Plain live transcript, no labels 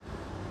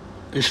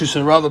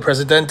Yeshua Rabba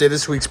Presidente,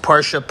 this week's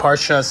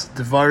Parshas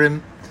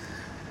Devarim.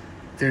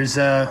 There's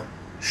a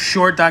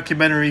short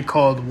documentary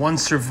called One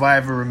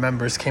Survivor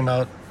Remembers, came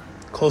out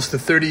close to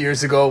 30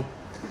 years ago.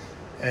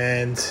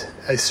 And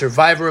a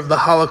survivor of the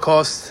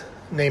Holocaust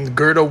named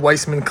Gerda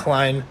Weissman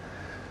Klein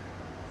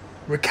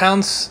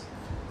recounts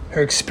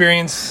her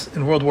experience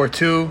in World War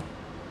II,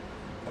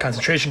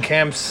 concentration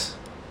camps.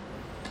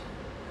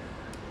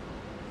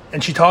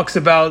 And she talks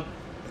about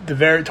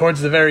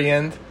towards the very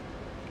end.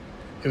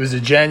 It was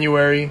a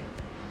January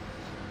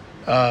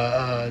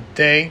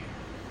day,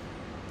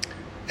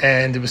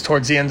 and it was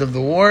towards the end of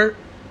the war.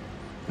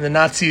 And the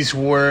Nazis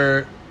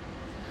were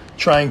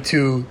trying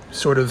to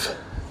sort of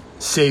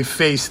save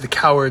face. The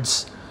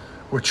cowards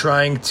were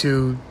trying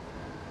to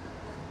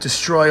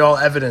destroy all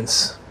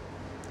evidence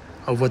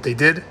of what they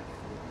did.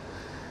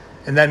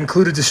 And that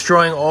included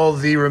destroying all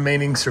the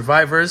remaining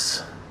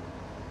survivors.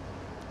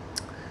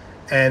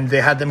 And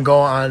they had them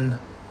go on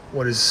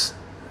what is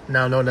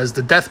now known as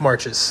the death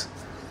marches.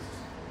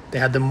 They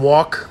had them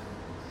walk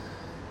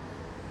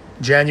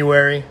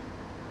January,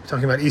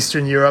 talking about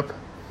Eastern Europe.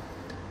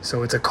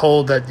 So it's a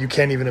cold that you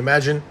can't even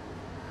imagine.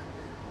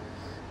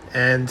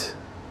 And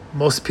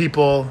most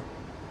people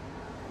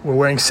were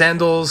wearing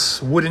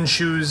sandals, wooden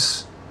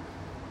shoes,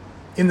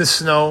 in the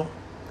snow.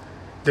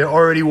 They're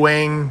already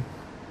weighing,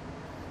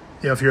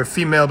 if you're a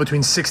female,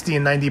 between 60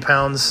 and 90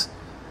 pounds,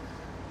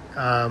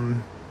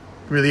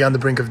 really on the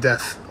brink of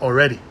death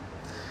already.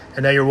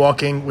 And now you're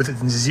walking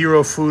with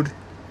zero food,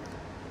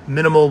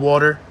 minimal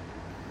water.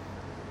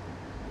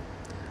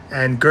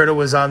 And Gerda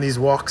was on these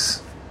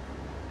walks.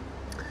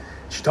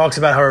 She talks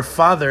about how her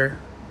father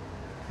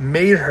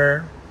made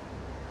her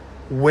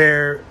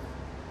wear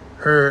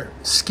her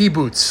ski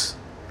boots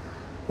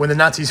when the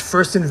Nazis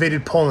first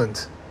invaded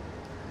Poland,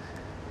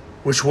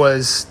 which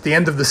was the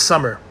end of the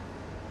summer.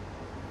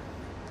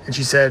 And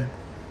she said,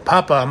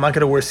 "Papa, I'm not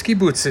going to wear ski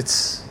boots.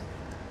 It's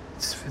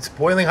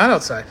boiling hot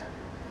outside."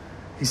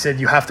 He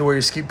said, "You have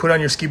to put on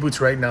your ski boots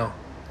right now."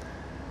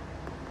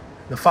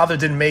 The father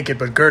didn't make it,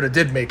 but Gerda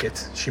did make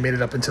it. She made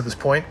it up until this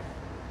point.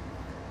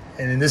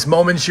 And in this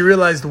moment, she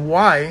realized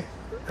why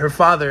her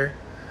father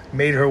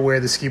made her wear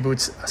the ski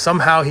boots.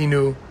 Somehow he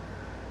knew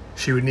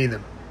she would need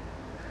them.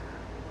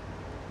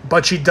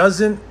 But she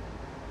doesn't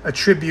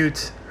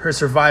attribute her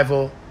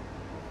survival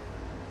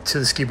to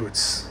the ski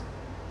boots.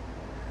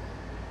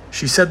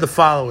 She said the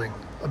following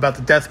about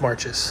the death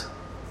marches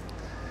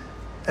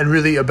and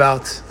really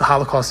about the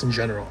Holocaust in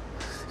general.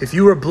 If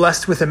you were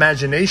blessed with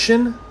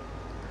imagination,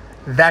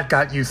 that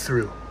got you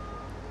through.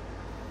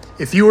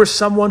 If you were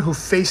someone who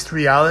faced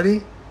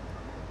reality,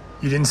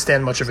 you didn't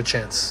stand much of a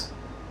chance.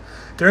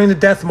 During the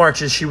death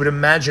marches, she would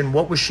imagine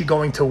what was she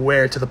going to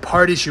wear to the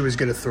party she was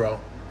going to throw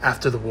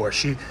after the war.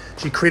 She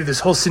created this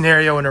whole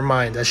scenario in her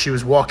mind as she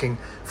was walking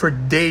for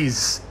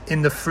days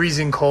in the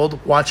freezing cold,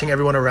 watching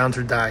everyone around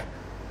her die.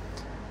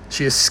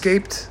 She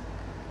escaped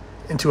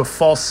into a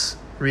false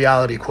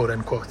reality, quote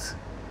unquote.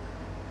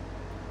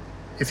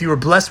 If you were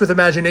blessed with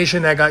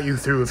imagination, that got you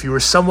through. If you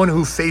were someone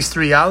who faced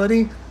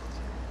reality,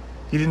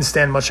 you didn't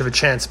stand much of a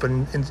chance.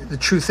 But the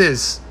truth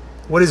is,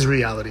 what is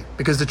reality?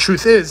 Because the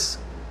truth is,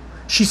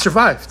 she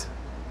survived.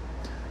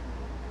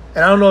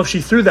 And I don't know if she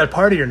threw that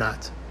party or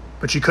not,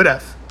 but she could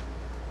have.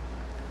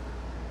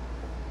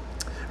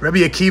 Rabbi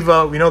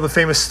Akiva, we know the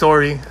famous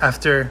story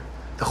after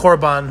the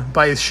Chorban,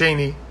 Bayis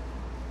Sheni.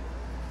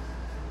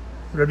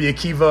 Rabbi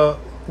Akiva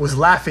was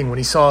laughing when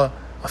he saw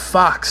a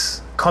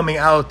fox coming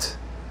out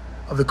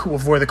of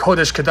where the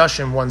Kodesh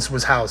Kodashim once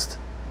was housed.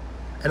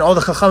 And all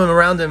the Chachamim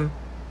around him,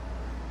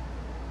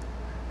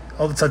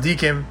 all the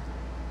Tzaddikim,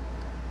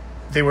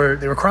 they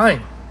were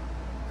crying.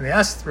 And they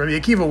asked Rabbi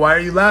Akiva, "Why are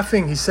you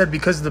laughing?" He said,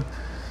 because the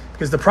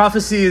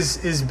prophecy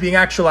is being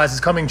actualized, is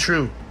coming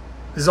true.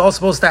 This is all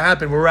supposed to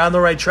happen. We're on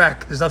the right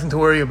track. There's nothing to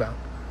worry about.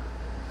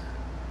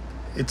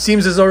 It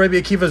seems as though Rabbi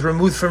Akiva is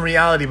removed from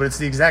reality, but it's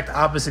the exact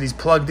opposite. He's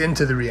plugged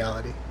into the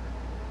reality.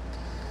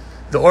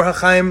 The Ohr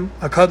HaChaim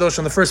HaKadosh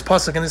on the first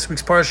pasuk in this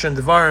week's Parsha in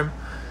Devarim,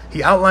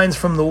 he outlines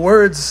from the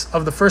words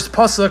of the first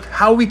pasuk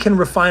how we can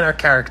refine our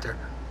character.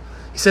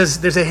 He says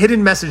there's a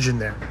hidden message in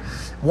there.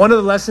 One of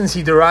the lessons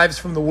he derives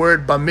from the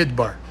word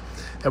bamidbar,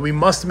 that we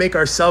must make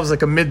ourselves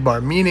like a midbar,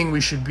 meaning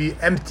we should be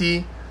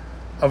empty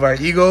of our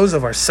egos,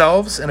 of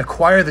ourselves, and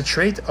acquire the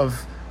trait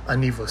of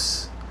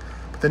anivus.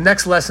 But the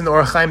next lesson the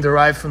Ohr HaChaim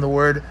derived from the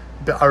word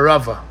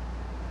be'arava,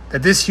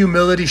 that this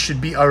humility should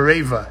be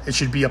areva, it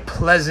should be a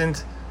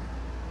pleasant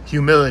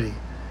humility.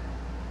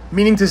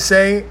 Meaning to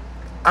say,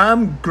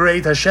 I'm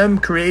great, Hashem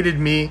created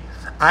me,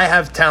 I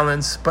have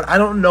talents, but I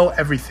don't know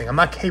everything. I'm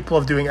not capable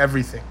of doing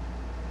everything.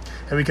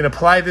 And we can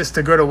apply this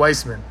to Gerda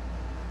Weissman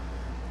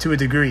to a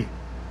degree.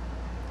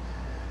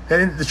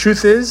 And the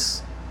truth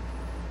is,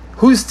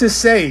 who's to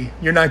say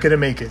you're not going to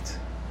make it?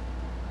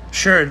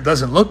 Sure, it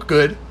doesn't look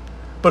good,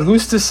 but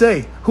who's to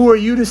say? Who are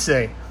you to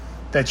say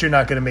that you're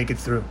not going to make it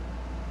through?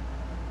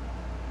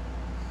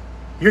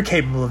 You're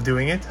capable of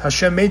doing it.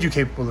 Hashem made you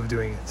capable of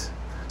doing it.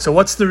 So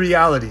what's the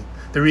reality?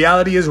 The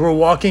reality is we're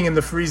walking in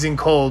the freezing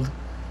cold.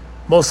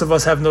 Most of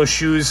us have no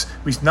shoes.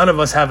 None of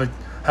us have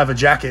a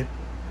jacket.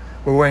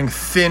 We're wearing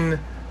thin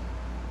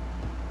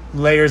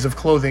layers of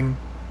clothing.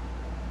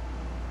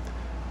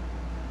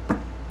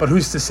 But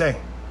who's to say?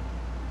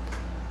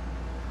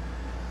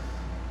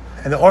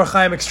 And the Ohr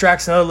HaChaim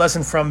extracts another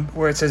lesson from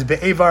where it says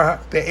Be'ever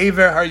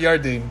har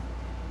Yardim.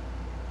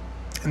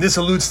 And this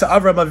alludes to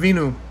Avraham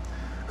Avinu,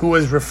 who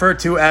was referred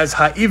to as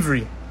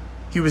Ha-Ivri.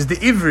 He was the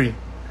Ivri.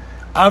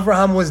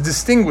 Avraham was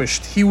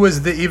distinguished. He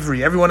was the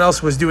Ivri. Everyone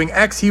else was doing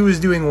X, he was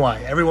doing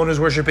Y. Everyone was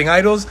worshipping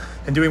idols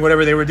and doing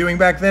whatever they were doing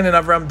back then, and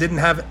Avraham didn't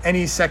have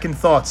any second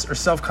thoughts or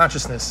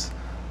self-consciousness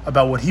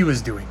about what he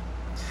was doing.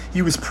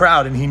 He was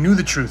proud and he knew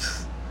the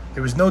truth.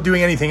 There was no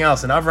doing anything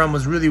else, and Avraham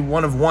was really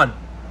one of one.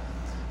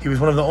 He was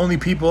one of the only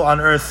people on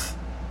earth,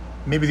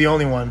 maybe the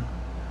only one,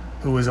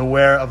 who was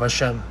aware of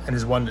Hashem and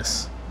his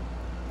oneness.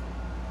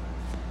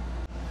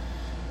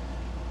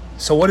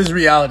 So what is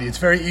reality? It's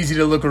very easy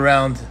to look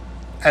around,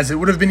 as it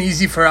would have been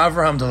easy for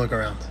Avraham to look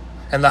around,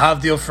 and the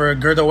Havdil for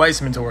Gerda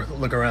Weissman to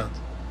look around,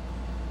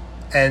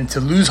 and to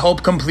lose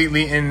hope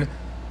completely in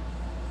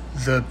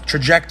the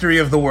trajectory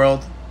of the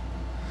world.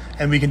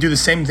 And we can do the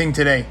same thing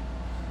today.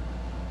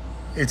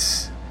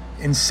 It's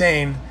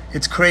insane.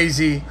 It's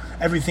crazy.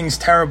 Everything's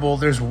terrible.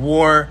 There's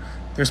war.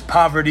 There's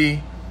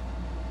poverty.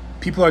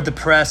 People are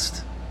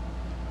depressed.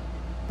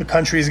 The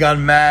country's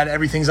gone mad.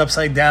 Everything's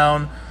upside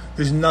down.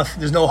 There's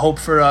no hope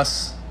for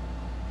us.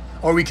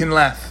 Or we can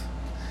laugh.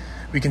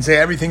 We can say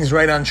everything's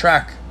right on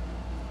track.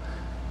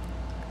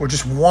 We're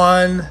just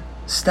one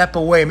step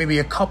away, maybe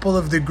a couple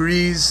of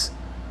degrees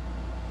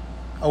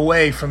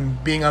away from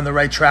being on the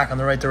right track, on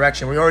the right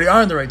direction. We already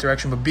are in the right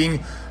direction, but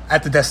being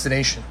at the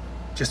destination,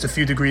 just a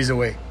few degrees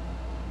away.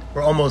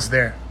 We're almost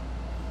there.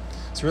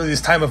 It's really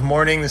this time of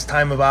mourning, this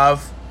time of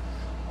Av.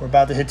 We're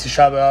about to hit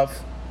Tisha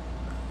B'Av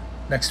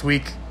next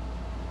week.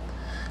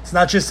 It's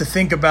not just to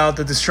think about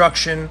the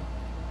destruction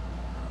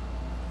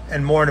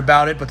and mourn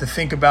about it, but to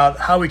think about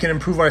how we can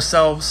improve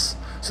ourselves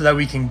so that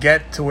we can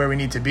get to where we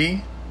need to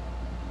be,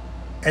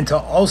 and to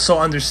also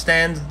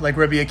understand, like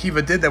Rabbi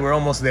Akiva did, that we're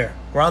almost there.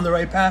 We're on the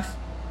right path.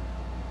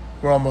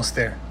 We're almost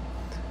there.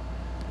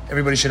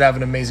 Everybody should have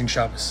an amazing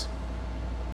Shabbos.